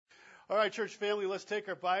All right, church family, let's take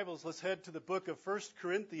our Bibles. Let's head to the book of 1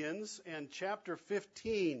 Corinthians and chapter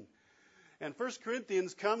 15. And 1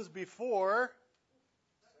 Corinthians comes before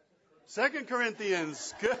 2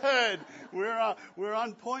 Corinthians. Good. We're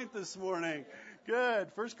on point this morning. Good.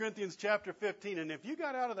 1 Corinthians chapter 15. And if you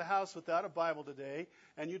got out of the house without a Bible today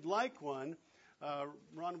and you'd like one,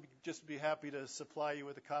 Ron would just be happy to supply you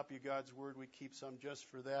with a copy of God's Word. We keep some just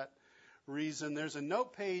for that reason. There's a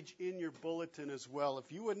note page in your bulletin as well.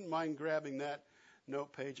 If you wouldn't mind grabbing that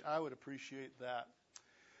note page, I would appreciate that.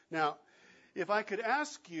 Now, if I could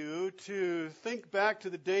ask you to think back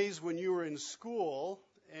to the days when you were in school,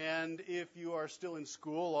 and if you are still in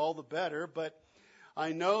school, all the better, but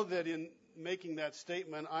I know that in making that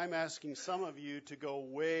statement, I'm asking some of you to go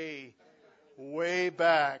way, way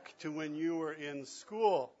back to when you were in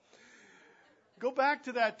school. Go back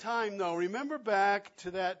to that time, though. Remember back to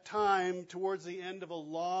that time towards the end of a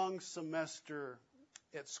long semester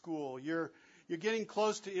at school. You're getting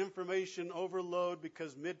close to information overload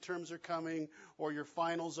because midterms are coming or your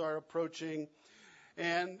finals are approaching.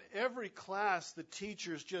 And every class, the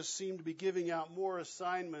teachers just seem to be giving out more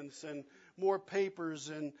assignments and more papers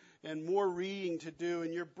and more reading to do.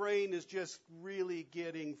 And your brain is just really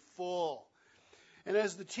getting full. And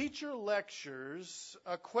as the teacher lectures,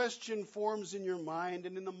 a question forms in your mind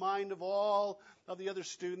and in the mind of all of the other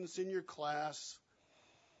students in your class.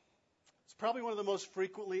 It's probably one of the most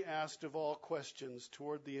frequently asked of all questions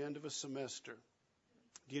toward the end of a semester.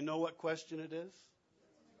 Do you know what question it is?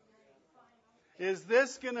 Is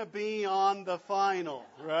this going to be on the final,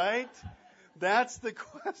 right? That's the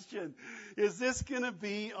question. Is this going to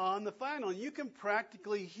be on the final? And you can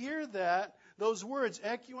practically hear those words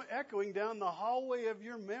echoing down the hallway of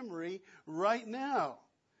your memory right now.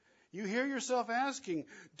 You hear yourself asking,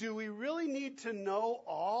 do we really need to know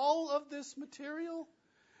all of this material?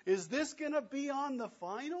 Is this going to be on the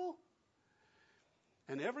final?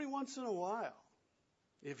 And every once in a while,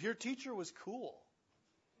 if your teacher was cool,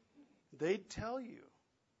 they'd tell you.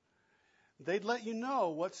 They'd let you know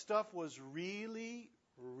what stuff was really,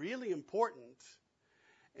 really important,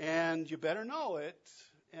 and you better know it,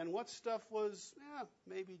 and what stuff was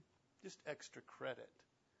maybe just extra credit.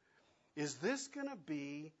 Is this going to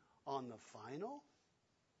be on the final?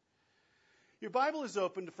 Your Bible is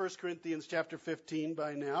open to 1 Corinthians chapter 15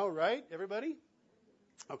 by now, right, everybody?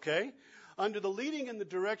 Okay. Under the leading and the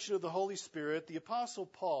direction of the Holy Spirit, the Apostle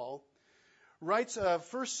Paul writes a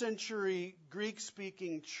first century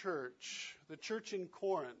Greek-speaking church, the church in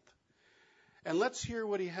Corinth. And let's hear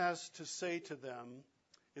what he has to say to them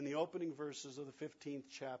in the opening verses of the 15th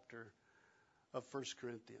chapter of 1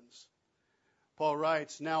 Corinthians. Paul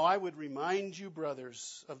writes, "Now I would remind you,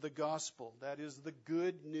 brothers, of the gospel, that is the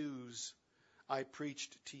good news I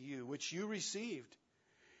preached to you, which you received,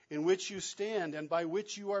 in which you stand, and by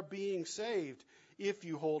which you are being saved, if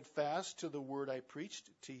you hold fast to the word I preached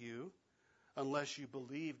to you, unless you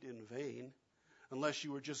believed in vain, unless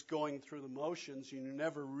you were just going through the motions, you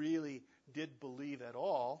never really did believe at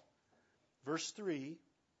all." Verse 3,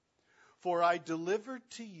 "For I delivered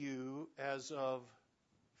to you as of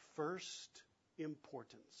first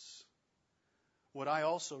importance what I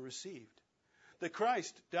also received, that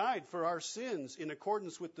Christ died for our sins in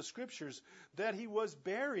accordance with the Scriptures, that he was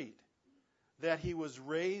buried, that he was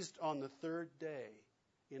raised on the third day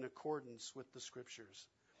in accordance with the Scriptures,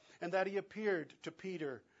 and that he appeared to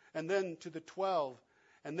Peter, and then to the 12,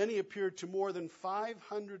 and then he appeared to more than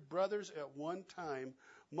 500 brothers at one time,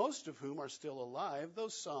 most of whom are still alive, though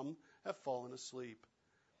some have fallen asleep.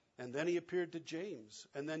 And then he appeared to James,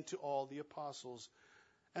 and then to all the apostles.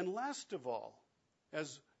 And last of all,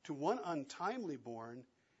 as to one untimely born,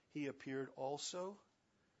 he appeared also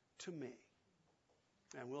to me."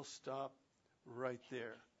 And we'll stop right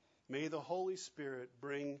there. May the Holy Spirit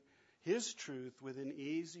bring his truth within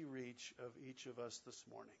easy reach of each of us this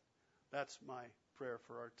morning. That's my prayer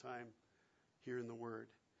for our time here in the Word.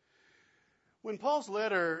 When Paul's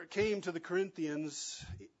letter came to the Corinthians,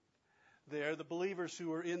 the believers who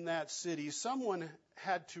were in that city, someone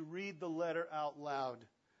had to read the letter out loud.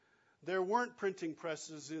 There weren't printing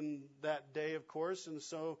presses in that day, of course, and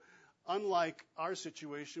so unlike our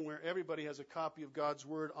situation where everybody has a copy of God's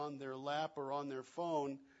Word on their lap or on their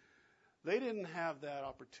phone, they didn't have that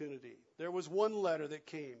opportunity. There was one letter that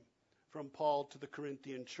came from Paul to the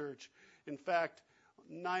Corinthian church. In fact,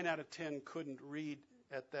 9 out of 10 couldn't read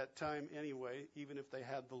at that time anyway, even if they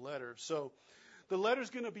had the letter. So the letter's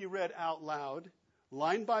going to be read out loud,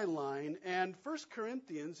 line by line, and 1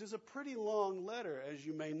 Corinthians is a pretty long letter, as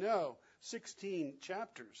you may know, 16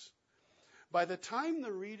 chapters. By the time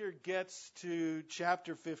the reader gets to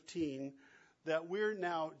chapter 15, that we're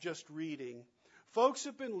now just reading, Folks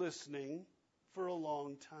have been listening for a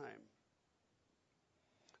long time.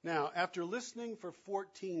 Now, after listening for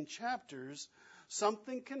 14 chapters,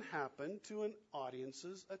 something can happen to an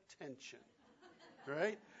audience's attention,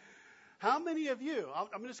 right? How many of you,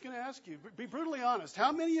 I'm just going to ask you, be brutally honest,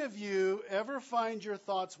 how many of you ever find your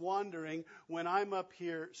thoughts wandering when I'm up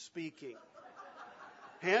here speaking?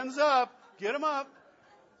 Hands up. Get them up.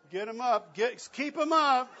 Get them up. Keep them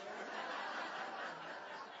up.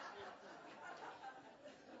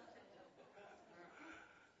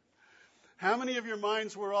 How many of your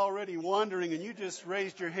minds were already wandering and you just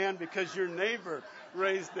raised your hand because your neighbor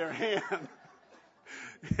raised their hand?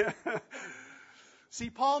 See,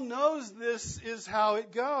 Paul knows this is how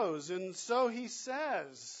it goes. And so he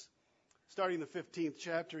says, starting the 15th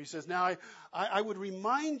chapter, he says, now I would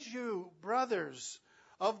remind you, brothers,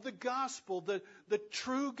 of the gospel, the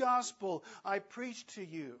true gospel I preached to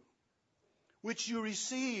you, which you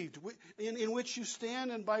received, in which you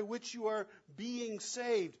stand and by which you are being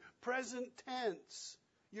saved. Present tense,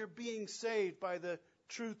 you're being saved by the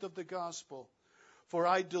truth of the gospel. For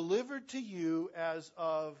I delivered to you as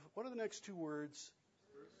of, what are the next two words?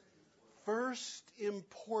 First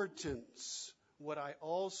importance, what I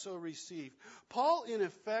also received. Paul, in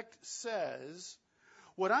effect, says,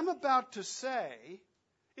 what I'm about to say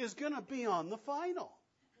is going to be on the final,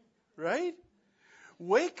 right?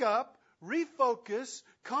 Wake up, refocus,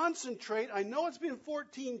 concentrate. I know it's been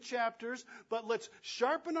 14 chapters, but let's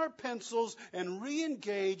sharpen our pencils and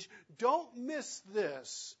re-engage. Don't miss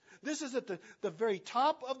this. This is at the very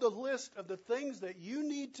top of the list of the things that you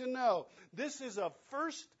need to know. This is of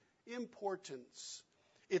first importance.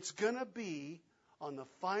 It's going to be on the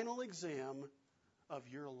final exam of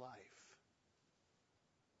your life.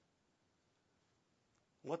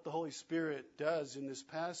 What the Holy Spirit does in this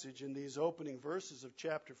passage, in these opening verses of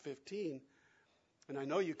chapter 15, and I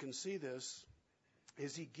know you can see this,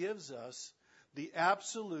 is he gives us the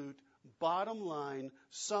absolute bottom line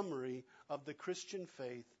summary of the Christian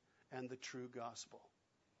faith and the true gospel.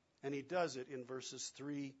 And he does it in verses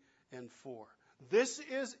 3 and 4. This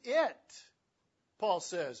is it, Paul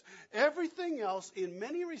says. Everything else, in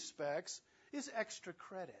many respects, is extra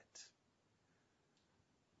credit.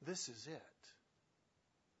 This is it.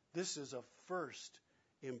 This is of first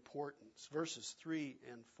importance. Verses 3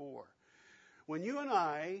 and 4. When you and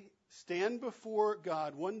I stand before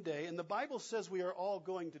God one day, and the Bible says we are all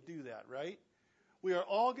going to do that, right? We are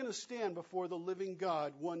all going to stand before the living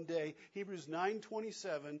God one day. Hebrews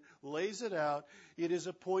 9:27 lays it out. It is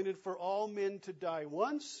appointed for all men to die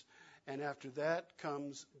once, and after that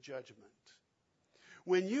comes judgment.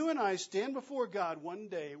 When you and I stand before God one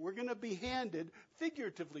day, we're going to be handed,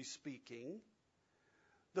 figuratively speaking,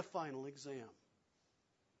 the final exam.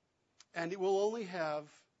 And it will only have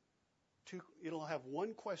it'll have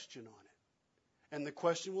one question on it. And the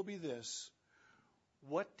question will be this: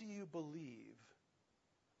 what do you believe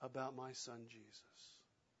about my son Jesus?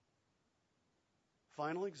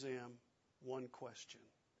 Final exam, one question.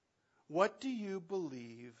 What do you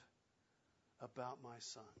believe about my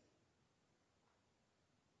son?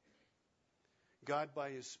 God,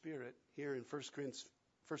 by his Spirit, here in 1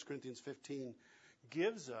 Corinthians 15,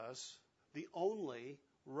 gives us the only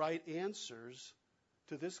right answers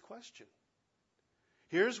to this question.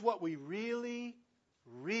 Here's what we really,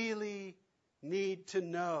 really need to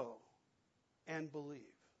know and believe.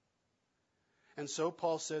 And so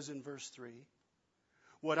Paul says in verse 3,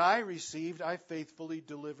 what I received, I faithfully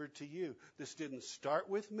delivered to you. This didn't start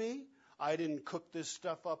with me. I didn't cook this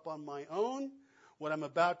stuff up on my own. What I'm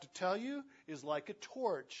about to tell you is like a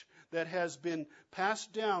torch that has been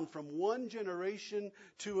passed down from one generation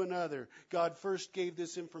to another. God first gave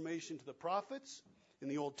this information to the prophets in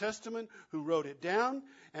the Old Testament who wrote it down,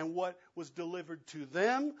 and what was delivered to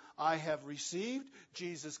them I have received.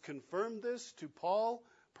 Jesus confirmed this to Paul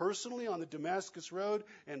personally on the Damascus Road,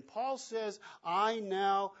 and Paul says, I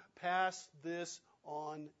now pass this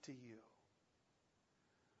on to you.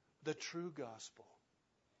 The true gospel.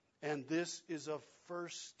 And this is of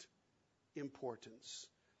first importance,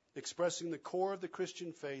 expressing the core of the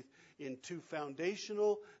Christian faith in two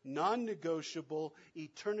foundational, non-negotiable,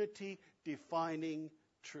 eternity-defining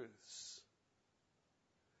truths.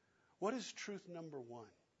 What is truth number one?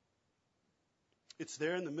 It's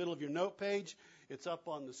there in the middle of your note page. It's up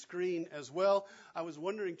on the screen as well. I was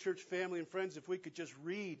wondering, church family and friends, if we could just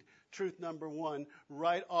read truth number one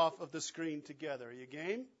right off of the screen together. Are you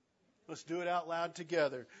game? Let's do it out loud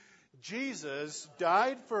together. Jesus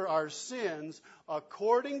died for our sins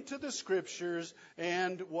according to the Scriptures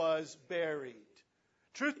and was buried.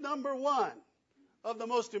 Truth number one of the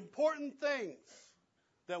most important things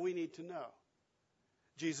that we need to know.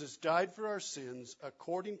 Jesus died for our sins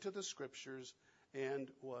according to the Scriptures and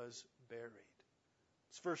was buried.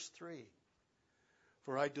 It's verse 3.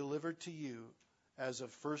 For I delivered to you as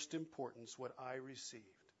of first importance what I received.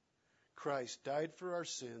 Christ died for our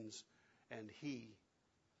sins, and he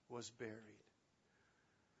was buried.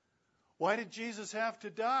 Why did Jesus have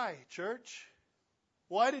to die, church?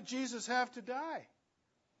 Why did Jesus have to die?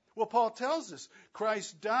 Well, Paul tells us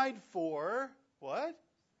Christ died for what?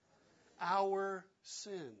 Our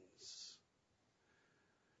sins.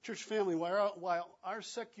 Church family, while our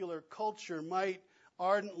secular culture might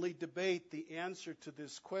ardently debate the answer to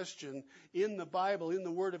this question, in the Bible, in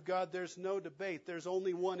the Word of God, there's no debate. There's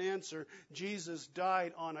only one answer. Jesus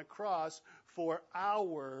died on a cross for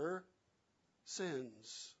our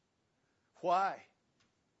sins. Why?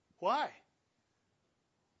 Why?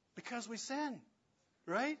 Because we sin,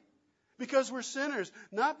 right? Because we're sinners.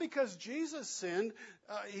 Not because Jesus sinned.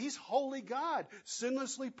 He's holy God,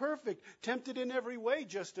 sinlessly perfect, tempted in every way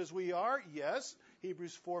just as we are. Yes,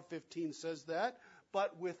 Hebrews 4:15 says that.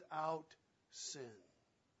 But without sin.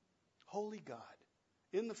 Holy God,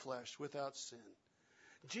 in the flesh, without sin.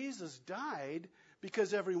 Jesus died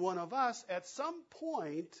because every one of us at some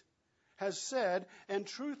point has said, and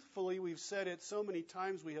truthfully we've said it so many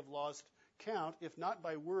times we have lost count, if not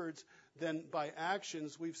by words, then by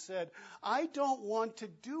actions. We've said, I don't want to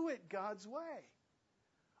do it God's way.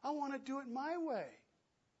 I want to do it my way.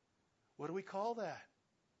 What do we call that?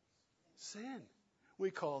 Sin. We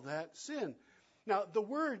call that sin. Now, the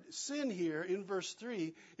word sin here in verse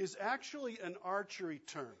 3 is actually an archery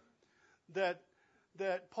term that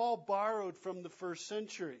Paul borrowed from the first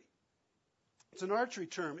century. It's an archery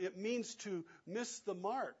term. It means to miss the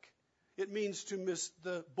mark. It means to miss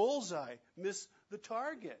the bullseye, miss the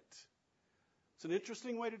target. It's an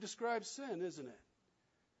interesting way to describe sin, isn't it?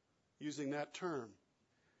 Using that term.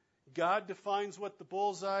 God defines what the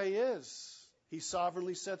bullseye is. He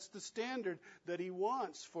sovereignly sets the standard that he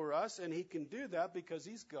wants for us, and he can do that because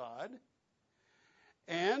he's God.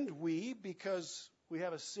 And we, because we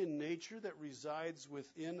have a sin nature that resides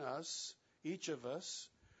within us, each of us,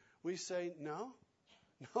 we say, no,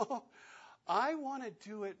 I want to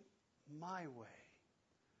do it my way.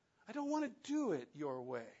 I don't want to do it your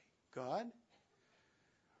way, God.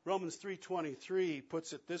 Romans 3:23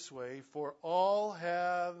 puts it this way, for all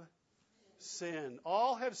have sinned.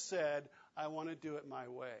 All have said, I want to do it my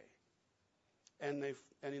way. And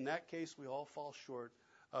in that case, we all fall short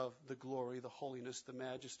of the glory, the holiness, the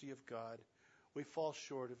majesty of God. We fall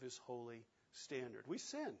short of his holy standard. We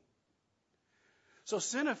sin. So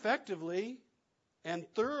sin effectively and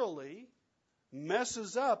thoroughly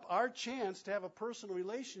messes up our chance to have a personal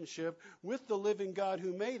relationship with the living God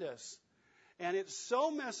who made us. And it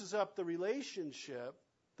so messes up the relationship,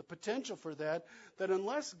 the potential for that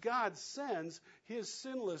unless God sends his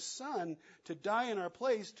sinless Son to die in our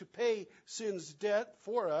place to pay sin's debt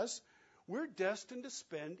for us, we're destined to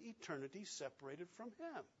spend eternity separated from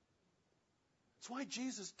him. That's why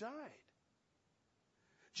Jesus died.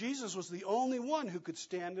 Jesus was the only one who could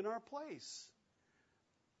stand in our place.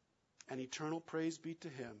 And eternal praise be to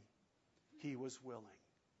him. He was willing.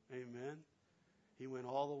 Amen. He went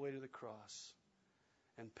all the way to the cross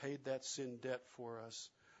and paid that sin debt for us.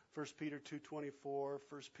 1 Peter 2:24,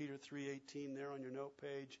 1 Peter 3:18 there on your note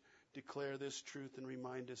page. Declare this truth and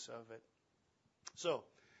remind us of it. So,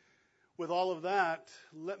 with all of that,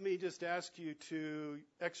 let me just ask you to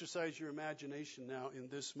exercise your imagination now in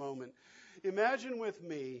this moment. Imagine with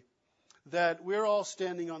me that we're all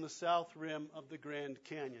standing on the south rim of the Grand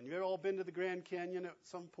Canyon. You've all been to the Grand Canyon at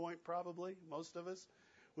some point, probably, most of us.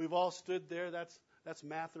 We've all stood there. That's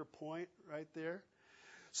Mather Point right there.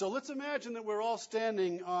 So let's imagine that we're all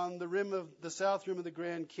standing on the south rim of the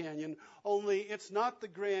Grand Canyon, only it's not the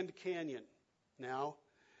Grand Canyon now.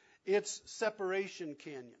 It's Separation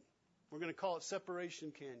Canyon. We're going to call it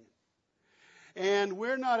Separation Canyon. And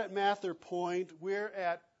we're not at Mather Point. We're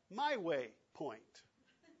at My Way Point.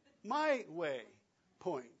 My Way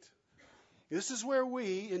Point. This is where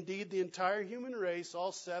we, indeed the entire human race,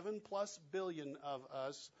 all 7+ billion of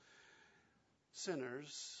us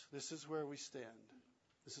sinners, this is where we stand.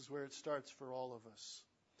 This is where it starts for all of us.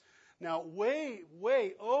 Now, way,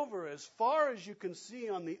 way over, as far as you can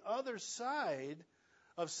see on the other side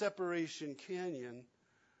of Separation Canyon,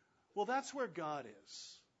 well, that's where God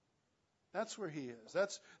is. That's where he is.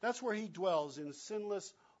 That's where he dwells in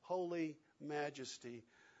sinless, holy majesty.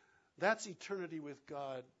 That's eternity with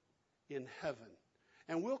God in heaven.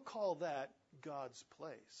 And we'll call that God's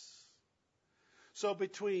place. So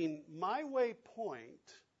between My Way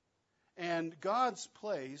Point and God's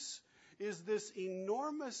place is this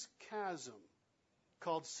enormous chasm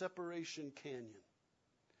called Separation Canyon.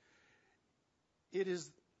 It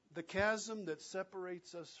is the chasm that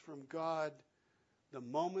separates us from God the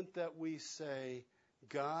moment that we say,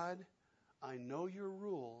 God, I know your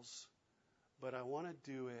rules, but I want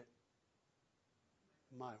to do it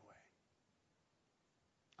my way.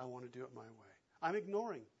 I want to do it my way. I'm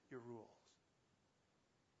ignoring your rules.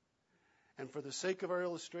 And for the sake of our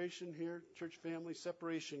illustration here, church family,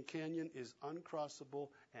 Separation Canyon is uncrossable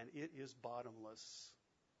and it is bottomless.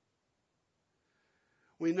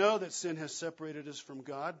 We know that sin has separated us from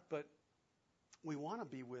God, but we want to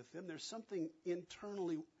be with Him. There's something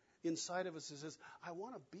internally inside of us that says, I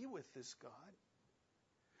want to be with this God.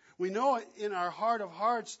 We know in our heart of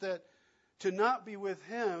hearts that to not be with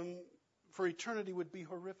Him for eternity would be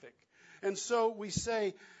horrific. And so we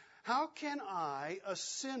say, how can I, a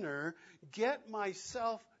sinner, get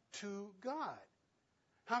myself to God?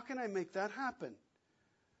 How can I make that happen?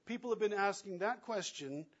 People have been asking that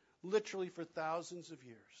question literally for thousands of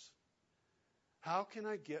years. How can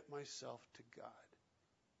I get myself to God?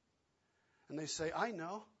 And they say, I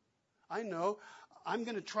know. I'm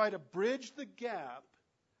going to try to bridge the gap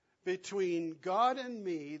between God and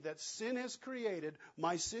me that sin has created,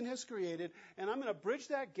 my sin has created, and I'm going to bridge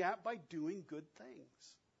that gap by doing good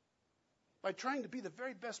things. By trying to be the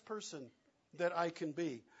very best person that I can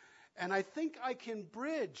be. And I think I can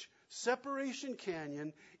bridge Separation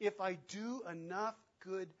Canyon if I do enough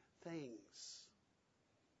good things.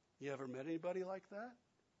 You ever met anybody like that?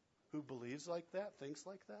 Who believes like that, thinks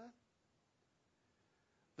like that?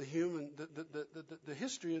 The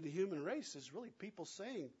history of the human race is really people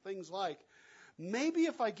saying things like, maybe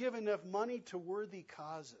if I give enough money to worthy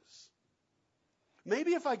causes,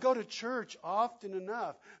 maybe if I go to church often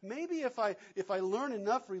enough, maybe if I learn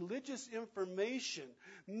enough religious information,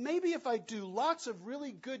 maybe if I do lots of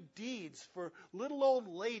really good deeds for little old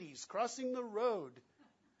ladies crossing the road,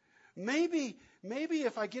 maybe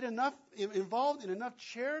if I get involved in enough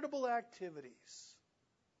charitable activities,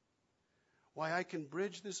 why, I can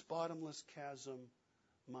bridge this bottomless chasm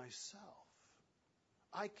myself.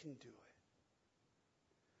 I can do it.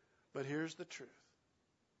 But here's the truth.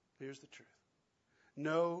 Here's the truth.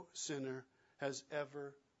 No sinner has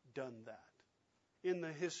ever done that in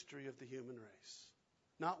the history of the human race.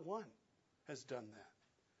 Not one has done that.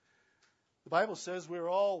 The Bible says we're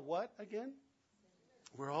all what again?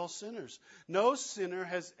 We're all sinners. No sinner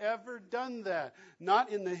has ever done that. Not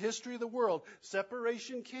in the history of the world.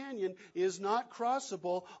 Separation Canyon is not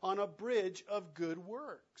crossable on a bridge of good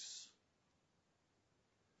works.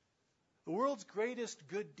 The world's greatest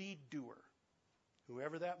good deed doer,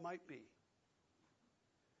 whoever that might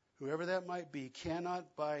be,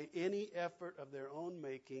 cannot by any effort of their own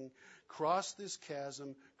making cross this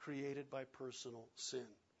chasm created by personal sin.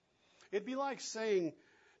 It'd be like saying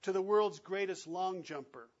to the world's greatest long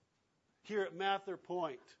jumper here at Mather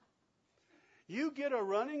Point, you get a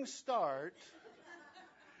running start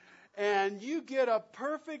and you get a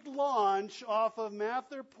perfect launch off of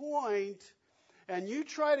Mather Point and you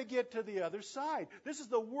try to get to the other side. This is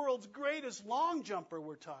the world's greatest long jumper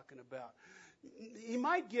we're talking about. He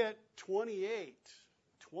might get 28,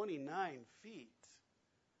 29 feet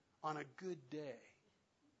on a good day.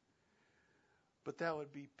 But that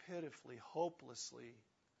would be pitifully, hopelessly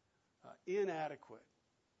inadequate.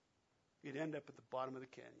 You'd end up at the bottom of the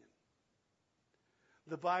canyon.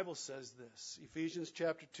 The Bible says this, Ephesians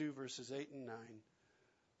chapter 2, verses 8 and 9.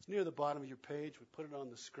 It's near the bottom of your page. We put it on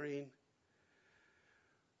the screen.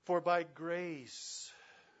 For by grace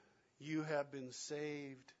you have been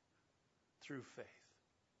saved through faith.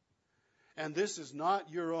 And this is not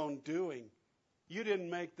your own doing. You didn't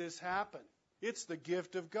make this happen. It's the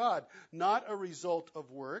gift of God, not a result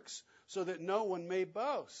of works, so that no one may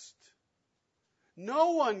boast.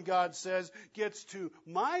 No one, God says, gets to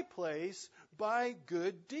my place by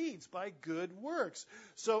good deeds, by good works.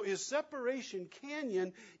 So is Separation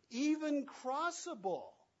Canyon even crossable?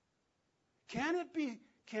 Can it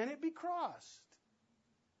be crossed?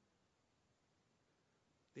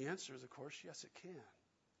 The answer is, of course, yes, it can.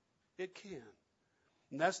 It can.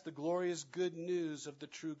 And that's the glorious good news of the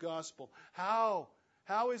true gospel. How?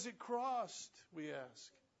 How is it crossed, we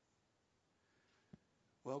ask?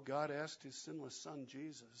 Well, God asked His sinless Son,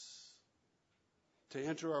 Jesus, to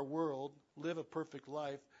enter our world, live a perfect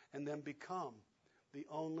life, and then become the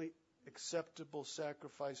only acceptable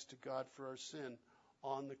sacrifice to God for our sin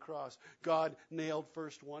on the cross. God nailed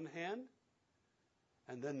first one hand,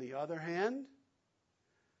 and then the other hand,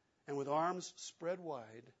 and with arms spread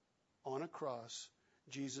wide on a cross,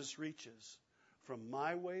 Jesus reaches from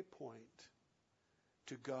my waypoint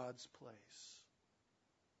to God's place.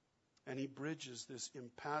 And He bridges this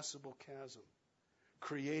impassable chasm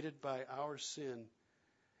created by our sin,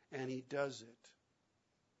 and He does it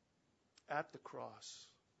at the cross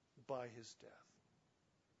by his death.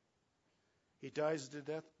 He dies the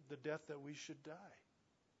death that we should die,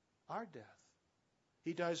 our death.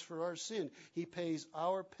 He dies for our sin. He pays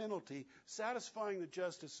our penalty, satisfying the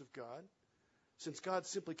justice of God. Since God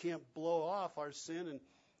simply can't blow off our sin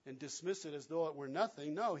and dismiss it as though it were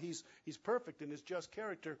nothing. No, he's perfect, and his just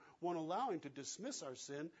character won't allow him to dismiss our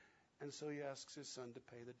sin, and so he asks his Son to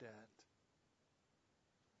pay the debt.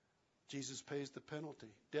 Jesus pays the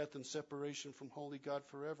penalty, death and separation from holy God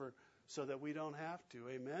forever, so that we don't have to.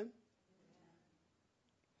 Amen?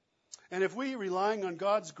 And if we, relying on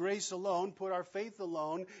God's grace alone, put our faith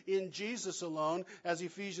alone in Jesus alone, as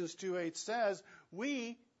Ephesians 2:8 says,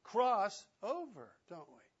 we cross over, don't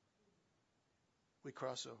we? We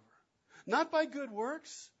cross over. Not by good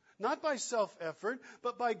works, not by self-effort,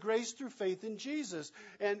 but by grace through faith in Jesus.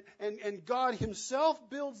 And God himself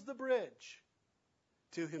builds the bridge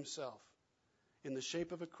to himself in the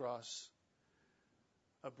shape of a cross,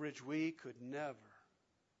 a bridge we could never,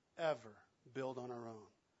 ever build on our own.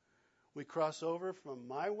 We cross over from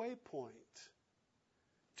my waypoint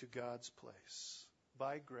to God's place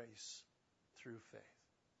by grace through faith.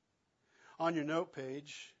 On your note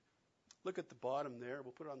page, look at the bottom there.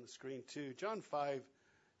 We'll put it on the screen too. John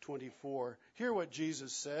 5:24. Hear what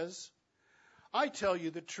Jesus says. I tell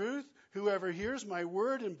you the truth. Whoever hears my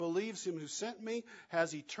word and believes him who sent me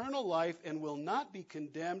has eternal life and will not be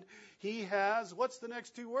condemned. He has, what's the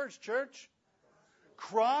next two words, church?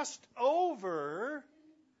 Crossed over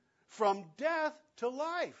from death to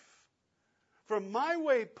life. From my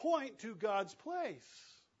waypoint to God's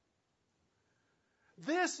place.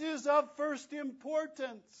 This is of first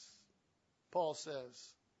importance, Paul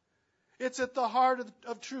says. It's at the heart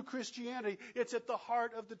of true Christianity. It's at the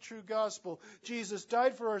heart of the true gospel. Jesus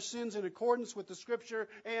died for our sins in accordance with the Scripture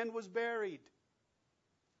and was buried.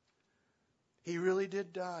 He really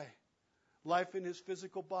did die. Life in his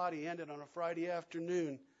physical body ended on a Friday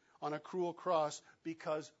afternoon on a cruel cross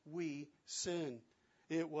because we sin.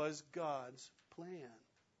 It was God's plan.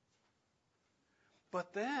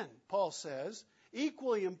 But then, Paul says,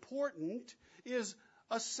 equally important is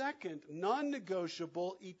a second,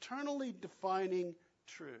 non-negotiable, eternally defining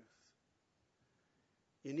truth.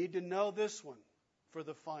 You need to know this one for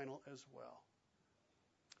the final as well.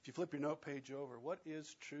 If you flip your note page over, what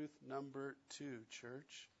is truth number 2,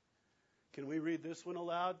 church? Can we read this one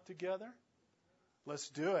aloud together? Let's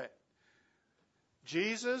do it.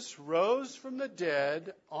 Jesus rose from the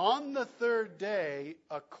dead on the third day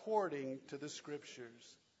according to the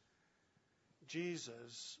Scriptures.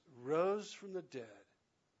 Jesus rose from the dead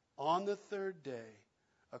on the third day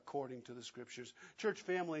according to the Scriptures. Church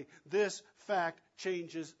family, this fact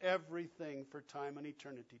changes everything for time and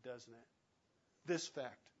eternity, doesn't it? This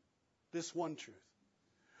fact, this one truth.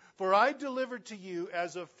 For I delivered to you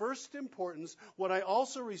as of first importance what I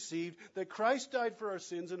also received, that Christ died for our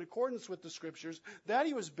sins in accordance with the Scriptures, that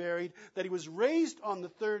he was buried, that he was raised on the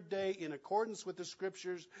third day in accordance with the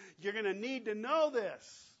Scriptures. You're going to need to know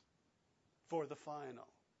this for the final.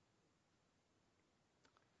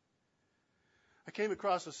 I came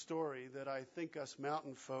across a story that I think us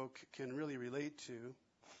mountain folk can really relate to.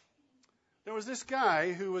 There was this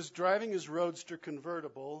guy who was driving his Roadster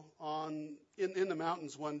convertible in the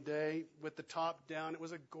mountains one day with the top down. It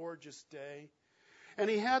was a gorgeous day. And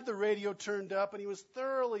he had the radio turned up, and he was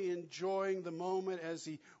thoroughly enjoying the moment as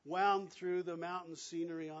he wound through the mountain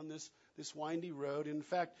scenery on this windy road. In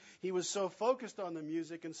fact, he was so focused on the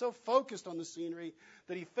music and so focused on the scenery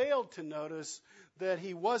that he failed to notice that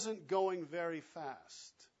he wasn't going very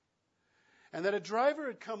fast. And that a driver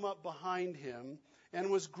had come up behind him and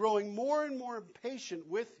was growing more and more impatient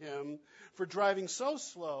with him for driving so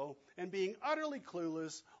slow and being utterly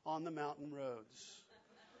clueless on the mountain roads.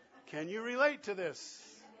 Can you relate to this?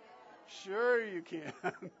 Sure you can.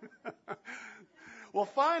 Well,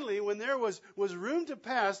 finally, when there was room to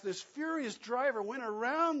pass, this furious driver went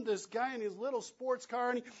around this guy in his little sports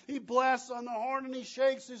car, and he blasts on the horn, and he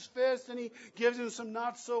shakes his fist, and he gives him some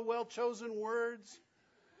not so well-chosen words.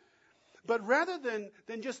 But rather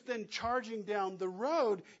than just charging down the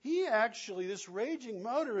road, he actually, this raging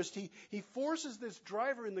motorist, he forces this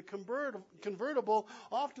driver in the convertible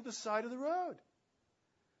off to the side of the road.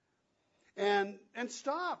 And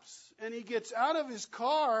stops. And he gets out of his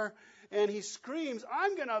car and he screams,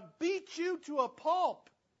 "I'm going to beat you to a pulp."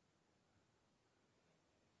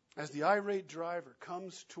 As the irate driver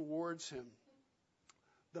comes towards him,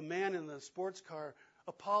 the man in the sports car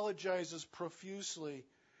apologizes profusely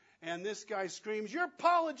And this guy screams, "Your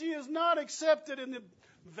apology is not accepted." And the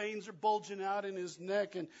veins are bulging out in his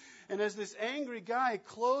neck. And as this angry guy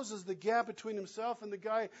closes the gap between himself and the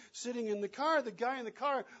guy sitting in the car, the guy in the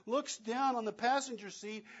car looks down on the passenger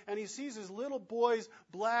seat and he sees his little boy's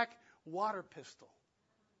black water pistol.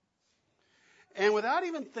 And without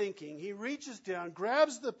even thinking, he reaches down,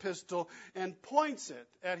 grabs the pistol, and points it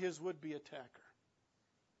at his would-be attacker.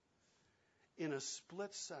 In a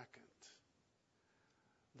split second,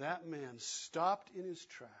 that man stopped in his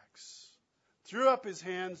tracks, threw up his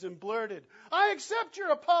hands, and blurted, "I accept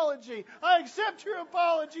your apology. I accept your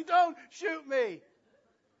apology. Don't shoot me."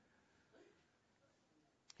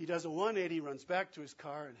 He does a 180, runs back to his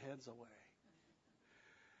car, and heads away.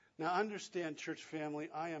 Now understand, church family,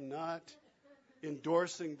 I am not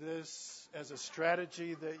endorsing this as a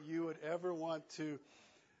strategy that you would ever want to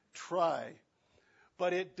try.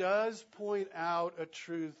 But it does point out a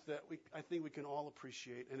truth that I think we can all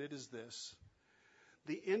appreciate, and it is this.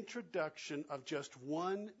 The introduction of just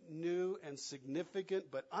one new and significant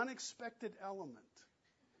but unexpected element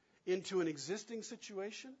into an existing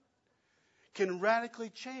situation can radically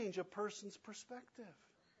change a person's perspective.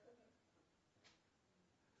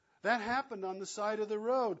 That happened on the side of the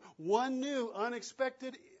road. One new,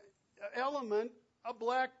 unexpected element, a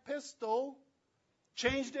black pistol,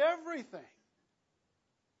 changed everything.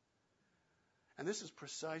 And this is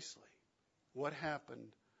precisely what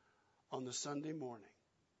happened on the Sunday morning,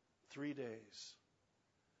 3 days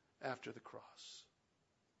after the cross.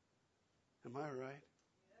 Am I right?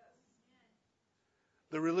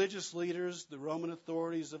 The religious leaders, the Roman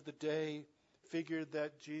authorities of the day, figured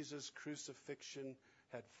that Jesus' crucifixion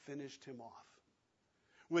had finished him off.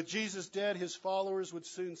 With Jesus dead, his followers would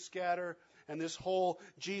soon scatter, and this whole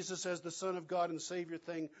Jesus as the Son of God and Savior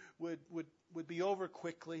thing would be over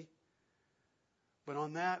quickly. But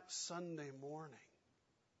on that Sunday morning,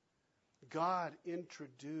 God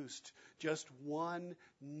introduced just one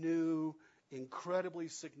new, incredibly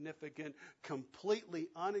significant, completely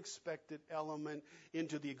unexpected element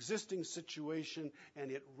into the existing situation,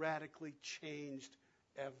 and it radically changed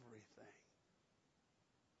everything.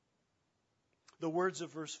 The words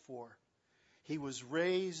of verse 4, he was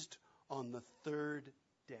raised on the third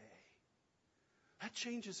day. That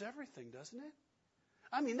changes everything, doesn't it?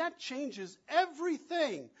 I mean, that changes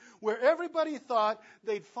everything. Where everybody thought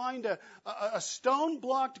they'd find a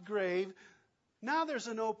stone-blocked grave, now there's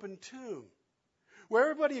an open tomb. Where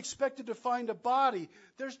everybody expected to find a body,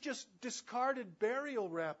 there's just discarded burial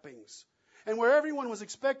wrappings. And where everyone was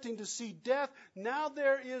expecting to see death, now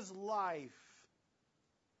there is life.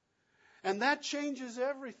 And that changes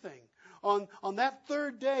everything. On that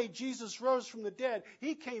third day, Jesus rose from the dead.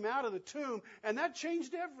 He came out of the tomb, and that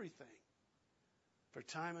changed everything for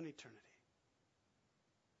time and eternity.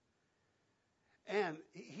 And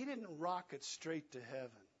he didn't rocket straight to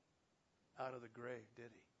heaven out of the grave,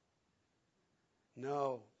 did he?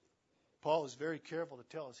 No. Paul is very careful to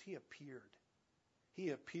tell us he appeared.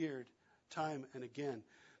 He appeared time and again.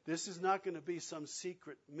 This is not going to be some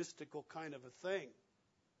secret, mystical kind of a thing.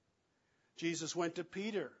 Jesus went to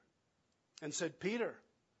Peter and said, "Peter,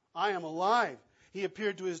 I am alive." He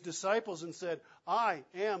appeared to his disciples and said, "I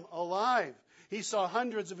am alive." He saw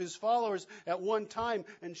hundreds of his followers at one time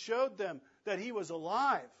and showed them that he was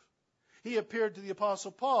alive. He appeared to the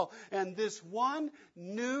Apostle Paul, and this one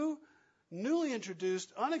newly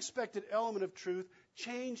introduced, unexpected element of truth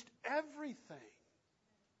changed everything.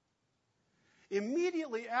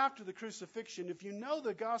 Immediately after the crucifixion, if you know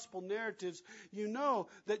the gospel narratives, you know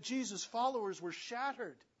that Jesus' followers were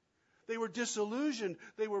shattered. They were disillusioned.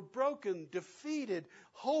 They were broken, defeated,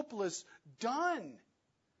 hopeless, done.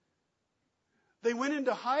 They went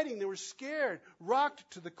into hiding. They were scared, rocked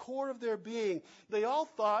to the core of their being. They all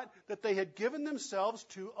thought that they had given themselves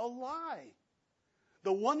to a lie.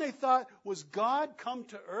 The one they thought was God come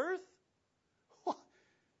to earth? Well,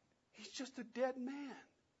 he's just a dead man.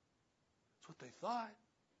 That's what they thought.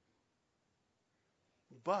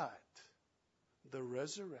 But the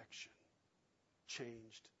resurrection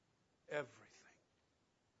changed everything.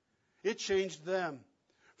 It changed them.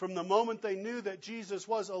 From the moment they knew that Jesus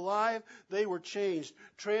was alive, they were changed,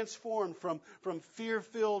 transformed from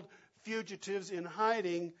fear-filled fugitives in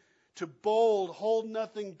hiding to bold,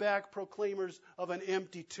 hold-nothing-back proclaimers of an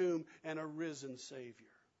empty tomb and a risen Savior.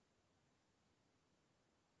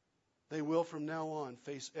 They will from now on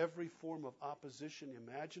face every form of opposition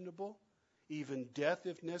imaginable, even death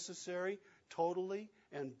if necessary, totally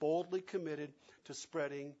and boldly committed to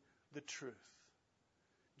spreading the truth.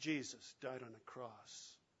 Jesus died on a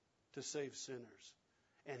cross to save sinners,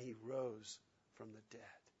 and he rose from the dead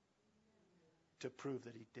to prove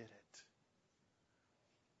that he did it.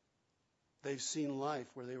 They've seen life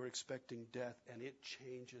where they were expecting death, and it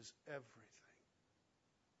changes everything.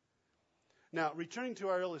 Now, returning to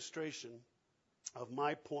our illustration of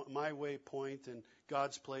my way point and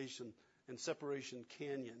God's place and Separation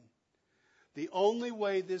Canyon, the only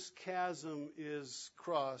way this chasm is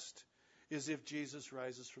crossed is if Jesus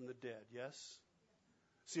rises from the dead, yes?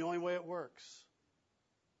 It's the only way it works.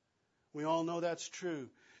 We all know that's true.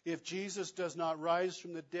 If Jesus does not rise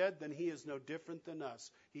from the dead, then he is no different than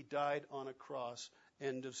us. He died on a cross.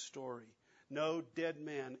 End of story. No dead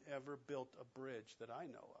man ever built a bridge that I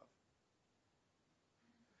know of.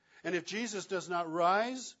 And if Jesus does not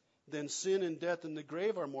rise, then sin and death and the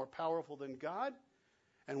grave are more powerful than God,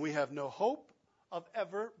 and we have no hope of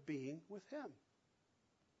ever being with him.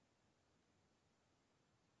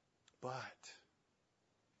 But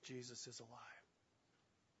Jesus is alive.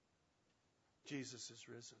 Jesus is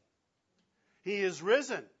risen. He is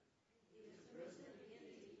risen.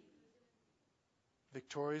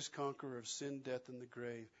 Victorious conqueror of sin, death, and the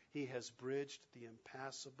grave. He has bridged the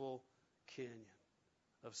impassable canyon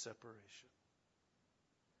of separation.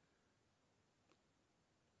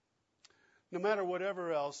 No matter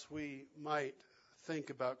whatever else we might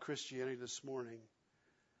think about Christianity this morning,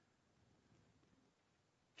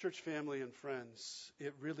 church family and friends,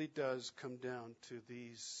 it really does come down to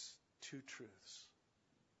these two truths.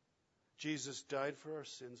 Jesus died for our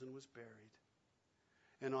sins and was buried.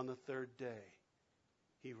 And on the third day,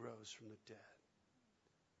 he rose from the dead.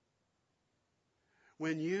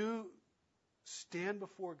 When you stand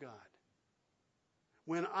before God,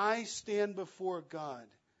 when I stand before God,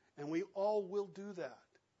 and we all will do that,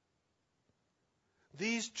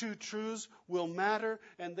 these two truths will matter,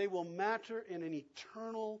 and they will matter in an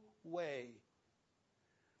eternal way.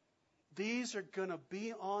 These are going to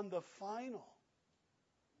be on the final.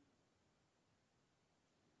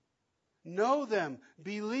 Know them,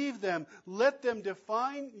 believe them, let them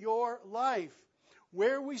define your life.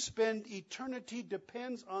 Where we spend eternity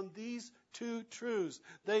depends on these two truths.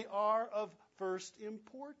 They are of first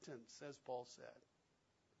importance, as Paul said.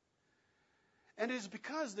 And it is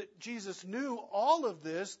because that Jesus knew all of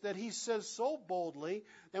this that he says so boldly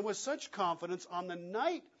and with such confidence on the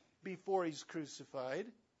night before he's crucified.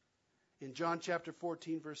 In John chapter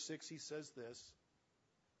 14, verse 6, he says this: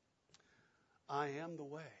 I am the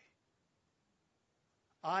way.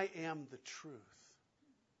 I am the truth.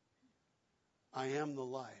 I am the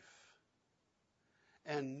life.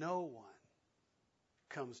 And no one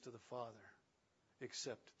comes to the Father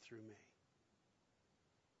except through me.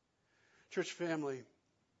 Church family,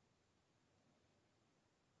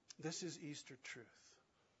 this is Easter truth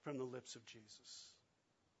from the lips of Jesus.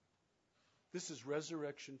 This is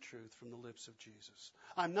resurrection truth from the lips of Jesus.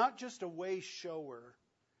 I'm not just a way shower.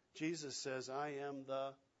 Jesus says, I am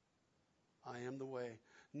the way.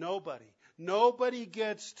 Nobody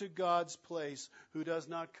gets to God's place who does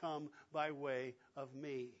not come by way of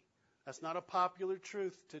me. That's not a popular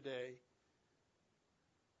truth today.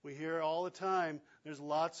 We hear all the time, there's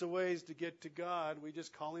lots of ways to get to God. We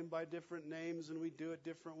just call him by different names and we do it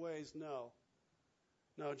different ways. No,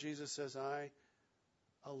 Jesus says, I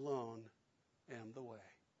alone am the way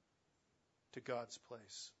to God's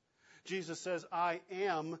place. Jesus says, I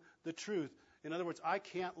am the truth. In other words, I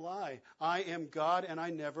can't lie. I am God and I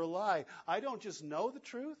never lie. I don't just know the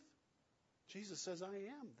truth. Jesus says, I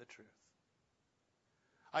am the truth.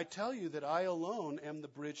 I tell you that I alone am the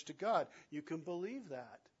bridge to God. You can believe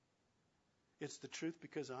that. It's the truth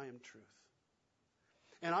because I am truth.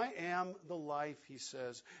 And I am the life, he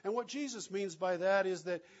says. And what Jesus means by that is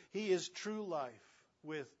that he is true life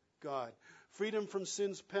with God. Freedom from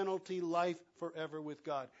sin's penalty, life forever with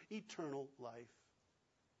God. Eternal life.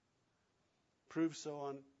 Proved so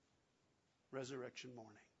on resurrection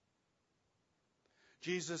morning.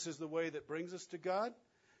 Jesus is the way that brings us to God.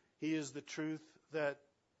 He is the truth that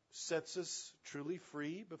sets us truly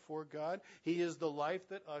free before God. He is the life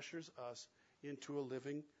that ushers us into a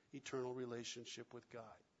living, eternal relationship with God.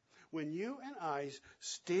 When you and I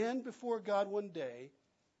stand before God one day,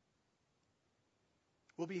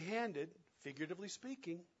 we'll be handed, figuratively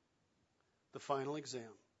speaking, the final exam.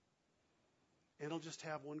 And it'll just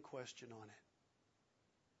have one question on it.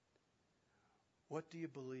 What do you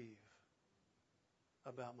believe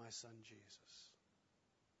about my son Jesus?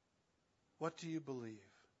 What do you believe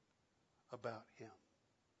about him?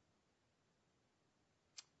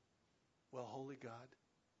 Well, holy God,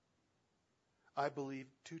 I believe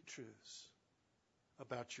two truths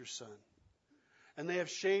about your son. And they have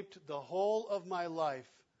shaped the whole of my life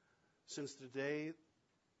since the day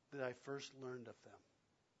that I first learned of them.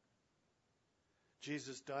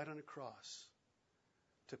 Jesus died on a cross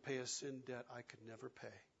to pay a sin debt I could never pay.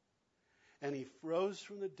 And he rose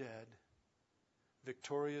from the dead,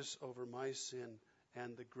 victorious over my sin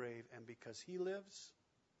and the grave. And because he lives,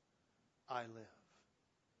 I live.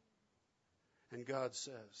 And God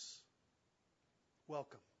says,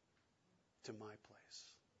 welcome to my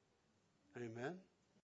place. Amen.